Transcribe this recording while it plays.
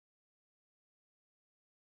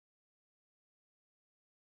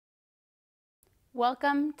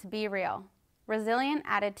Welcome to Be Real, Resilient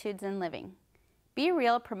Attitudes in Living. Be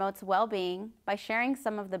Real promotes well-being by sharing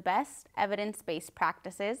some of the best evidence-based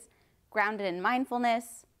practices grounded in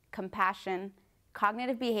mindfulness, compassion,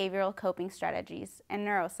 cognitive behavioral coping strategies, and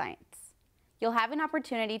neuroscience. You'll have an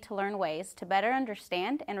opportunity to learn ways to better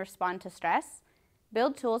understand and respond to stress,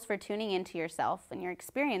 build tools for tuning into yourself and your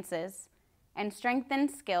experiences, and strengthen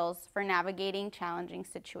skills for navigating challenging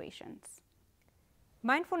situations.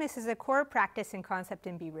 Mindfulness is a core practice and concept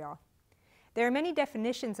in Be Real. There are many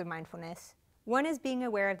definitions of mindfulness. One is being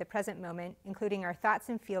aware of the present moment, including our thoughts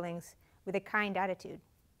and feelings, with a kind attitude.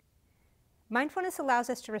 Mindfulness allows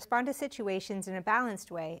us to respond to situations in a balanced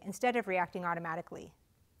way instead of reacting automatically.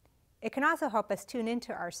 It can also help us tune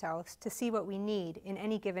into ourselves to see what we need in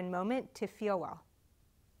any given moment to feel well.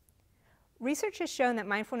 Research has shown that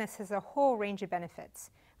mindfulness has a whole range of benefits,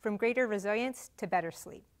 from greater resilience to better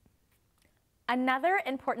sleep. Another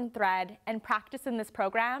important thread and practice in this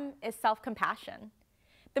program is self-compassion.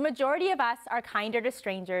 The majority of us are kinder to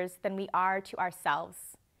strangers than we are to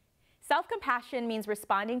ourselves. Self-compassion means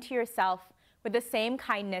responding to yourself with the same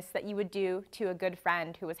kindness that you would do to a good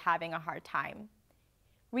friend who was having a hard time.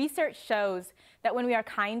 Research shows that when we are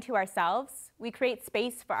kind to ourselves, we create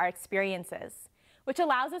space for our experiences, which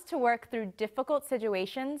allows us to work through difficult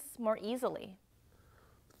situations more easily.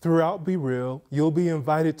 Throughout Be Real, you'll be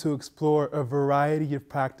invited to explore a variety of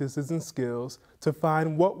practices and skills to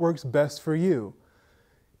find what works best for you.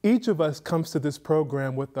 Each of us comes to this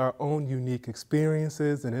program with our own unique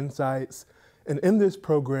experiences and insights, and in this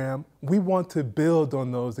program, we want to build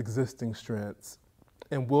on those existing strengths.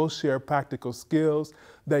 And we'll share practical skills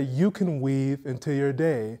that you can weave into your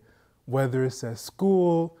day, whether it's at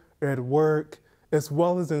school or at work, as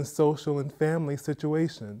well as in social and family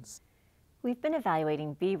situations. We've been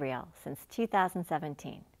evaluating Be Real since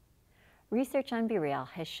 2017. Research on Be Real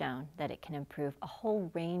has shown that it can improve a whole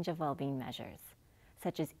range of well-being measures,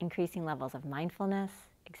 such as increasing levels of mindfulness,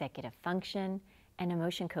 executive function, and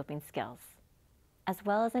emotion coping skills, as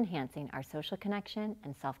well as enhancing our social connection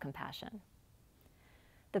and self-compassion.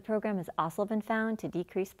 The program has also been found to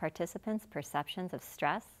decrease participants' perceptions of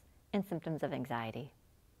stress and symptoms of anxiety.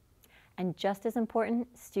 And just as important,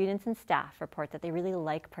 students and staff report that they really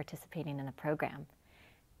like participating in the program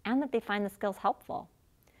and that they find the skills helpful.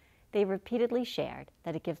 They repeatedly shared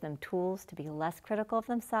that it gives them tools to be less critical of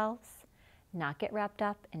themselves, not get wrapped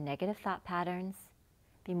up in negative thought patterns,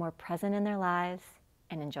 be more present in their lives,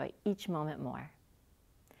 and enjoy each moment more.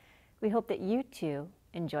 We hope that you too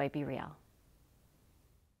enjoy Be Real.